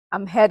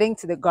I'm heading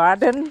to the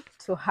garden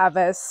to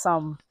harvest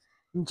some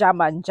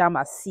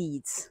njama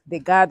seeds,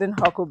 the garden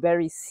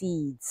huckleberry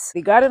seeds.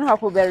 The garden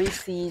huckleberry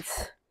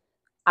seeds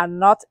are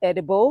not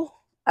edible,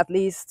 at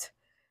least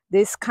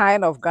this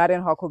kind of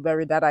garden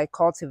huckleberry that I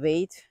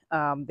cultivate,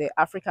 the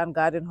African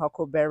garden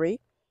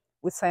huckleberry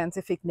with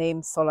scientific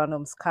name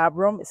Solanum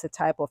scabrum. It's a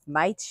type of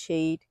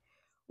nightshade.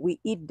 We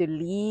eat the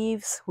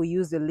leaves. We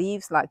use the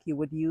leaves like you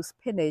would use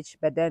spinach,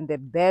 but then the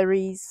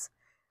berries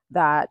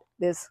that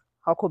this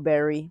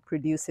huckleberry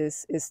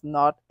produces is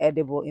not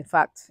edible. In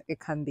fact,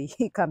 it can be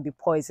it can be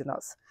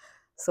poisonous.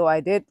 So I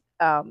did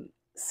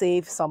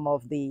save some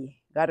of the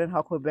garden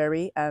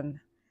huckleberry, and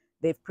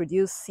they've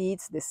produced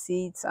seeds. The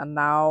seeds are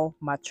now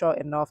mature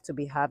enough to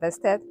be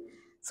harvested.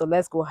 So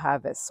let's go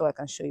harvest so I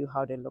can show you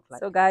how they look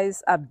like. So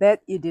guys, I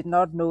bet you did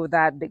not know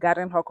that the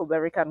garden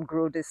huckleberry can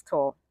grow this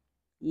tall.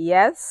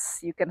 Yes,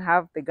 you can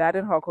have the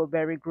garden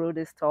huckleberry grow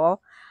this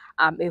tall.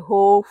 I'm a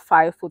whole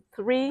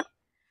 5'3".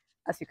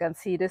 As you can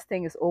see, this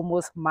thing is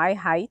almost my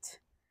height.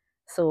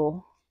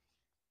 So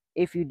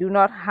if you do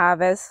not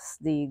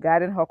harvest the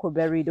garden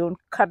huckleberry, don't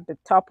cut the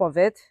top of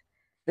it,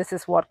 this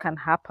is what can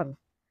happen.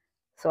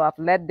 So I've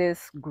let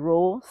this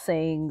grow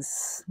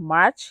since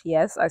March.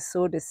 Yes, I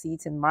sowed the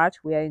seeds in March.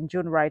 We are in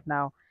June right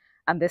now.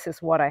 And this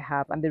is what I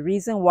have. And the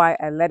reason why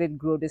I let it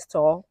grow this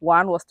tall,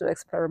 one was to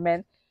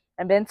experiment.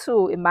 And then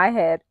two, in my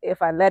head,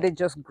 if I let it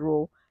just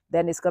grow,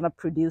 then it's going to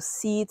produce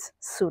seeds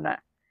sooner.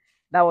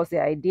 That was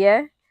the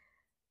idea.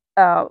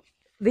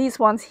 These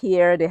ones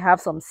here, they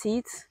have some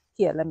seeds.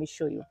 Here, let me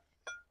show you.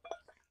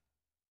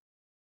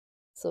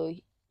 So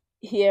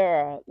here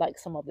are like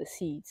some of the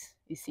seeds.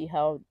 You see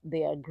how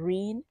they are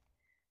green?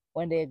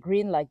 When they're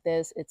green like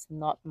this, it's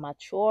not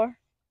mature.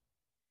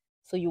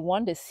 So you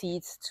want the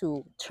seeds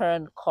to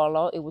turn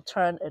color. It will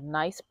turn a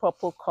nice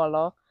purple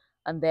color,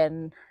 and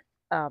then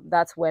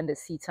that's when the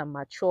seeds are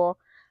mature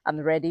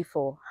and ready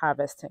for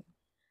harvesting.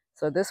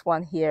 So this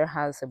one here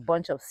has a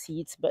bunch of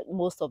seeds, but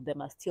most of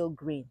them are still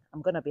green.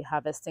 I'm going to be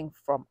harvesting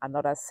from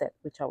another set,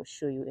 which I will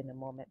show you in a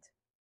moment.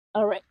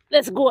 All right,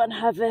 let's go and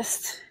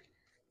harvest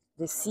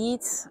the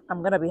seeds. I'm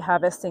going to be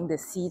harvesting the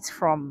seeds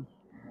from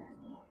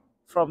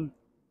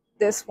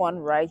this one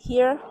right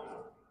here.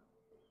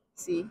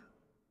 See,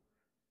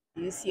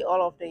 you see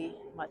all of the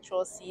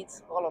mature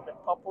seeds, all of the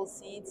purple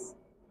seeds.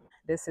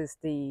 This is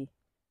the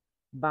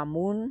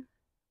bamoon,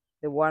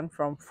 the one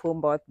from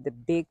Fumbot, the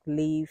big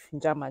leaf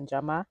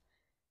njama.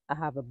 I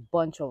have a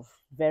bunch of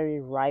very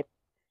ripe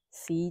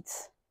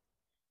seeds.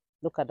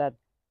 Look at that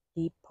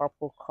deep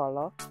purple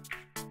color.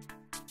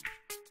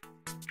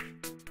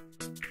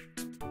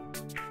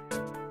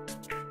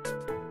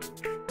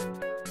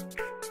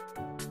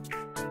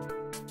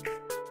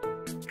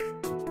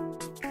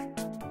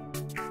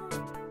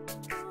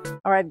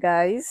 All right,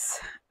 guys,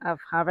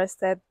 I've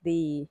harvested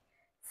the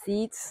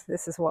seeds.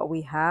 This is what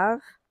we have.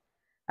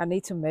 I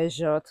need to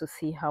measure to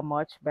see how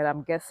much, but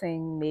I'm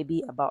guessing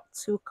maybe about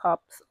 2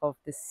 cups of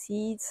the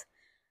seeds.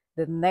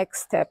 The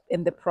next step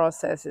in the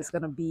process is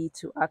going to be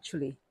to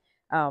actually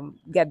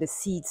get the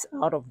seeds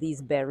out of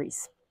these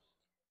berries.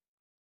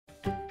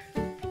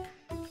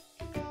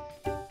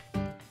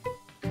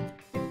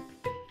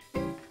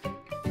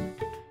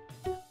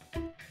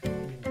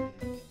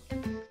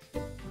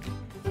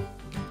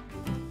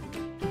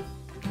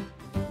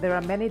 There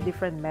are many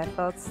different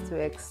methods to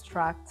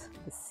extract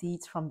the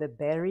seeds from the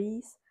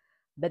berries,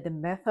 but the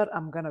method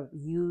I'm going to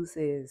use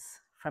is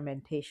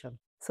fermentation.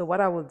 So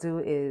what I will do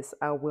is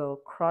I will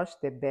crush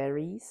the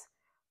berries,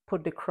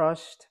 put the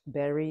crushed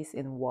berries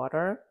in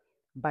water.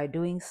 By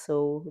doing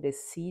so, the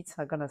seeds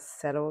are going to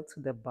settle to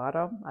the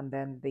bottom, and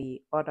then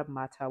the other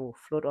matter will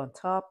float on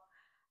top.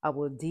 I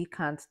will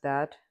decant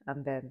that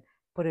and then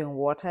put in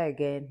water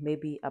again,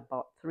 maybe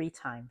about 3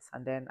 times,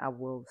 and then I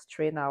will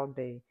strain out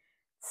the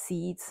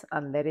seeds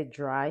and let it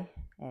dry.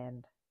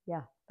 And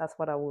yeah, that's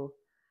what I will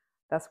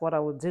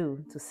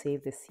do to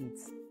save the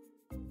seeds.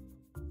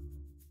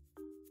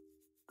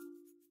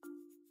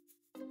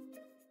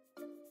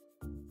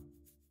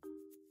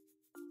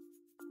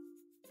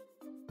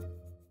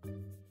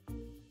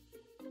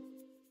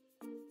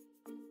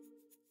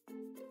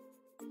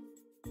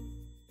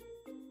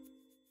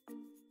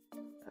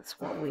 That's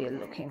what we're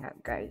looking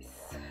at, guys,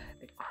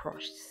 the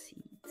crushed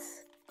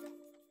seeds.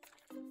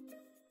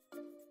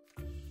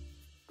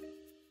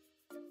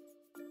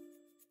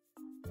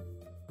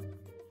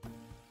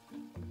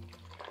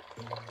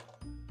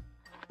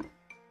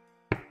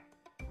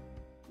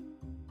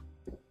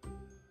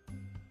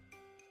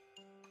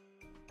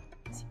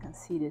 As you can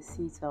see, the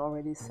seeds are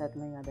already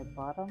settling at the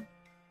bottom.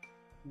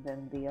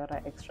 Then the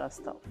other extra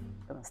stuff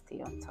is gonna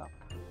stay on top.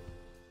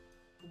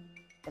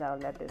 But I'll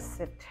let this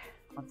sit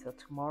until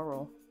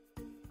tomorrow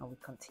and we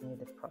continue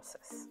the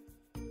process.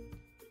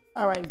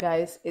 All right,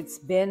 guys, it's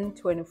been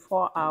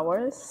 24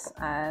 hours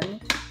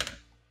and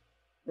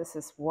this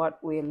is what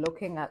we're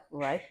looking at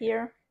right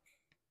here.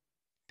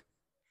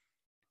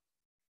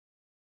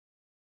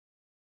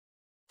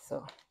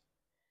 So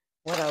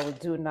what I will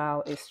do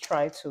now is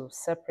try to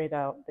separate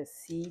out the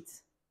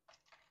seeds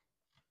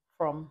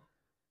from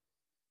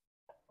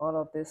all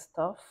of this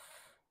stuff.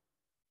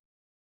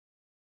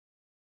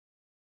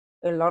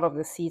 A lot of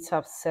the seeds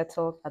have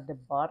settled at the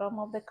bottom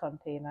of the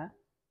container.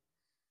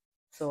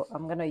 So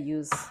I'm gonna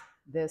use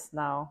this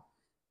now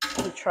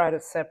to try to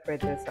separate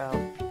this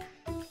out.